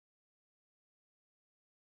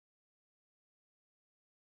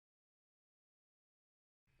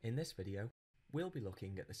In this video, we'll be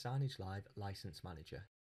looking at the Signagelive License Manager.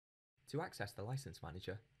 To access the License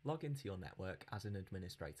Manager, log into your network as an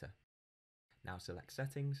administrator. Now select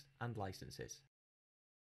Settings and Licenses.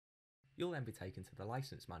 You'll then be taken to the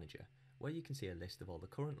License Manager, where you can see a list of all the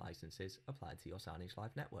current licenses applied to your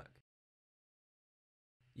Signagelive network.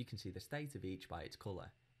 You can see the state of each by its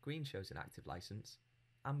colour. Green shows an active license,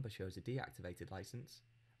 amber shows a deactivated license,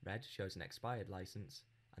 red shows an expired license,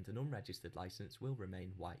 and an unregistered license will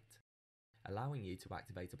remain white, allowing you to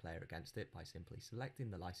activate a player against it by simply selecting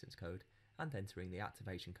the license code and entering the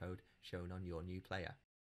activation code shown on your new player.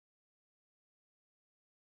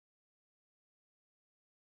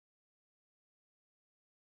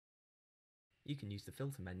 You can use the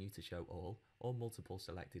filter menu to show all or multiple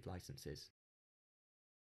selected licenses,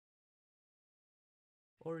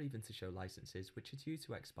 or even to show licenses which are due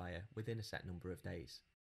to expire within a set number of days.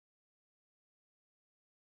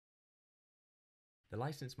 The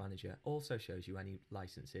License Manager also shows you any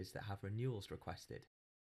licenses that have renewals requested.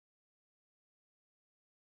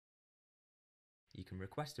 You can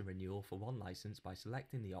request a renewal for one license by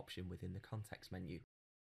selecting the option within the context menu.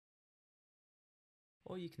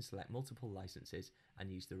 Or you can select multiple licenses and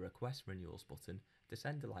use the Request Renewals button to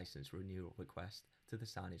send a license renewal request to the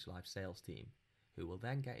Signagelive sales team, who will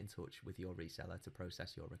then get in touch with your reseller to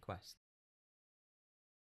process your request.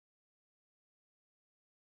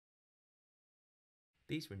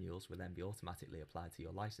 These renewals will then be automatically applied to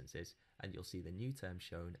your licenses, and you'll see the new term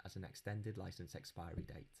shown as an extended license expiry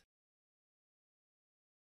date.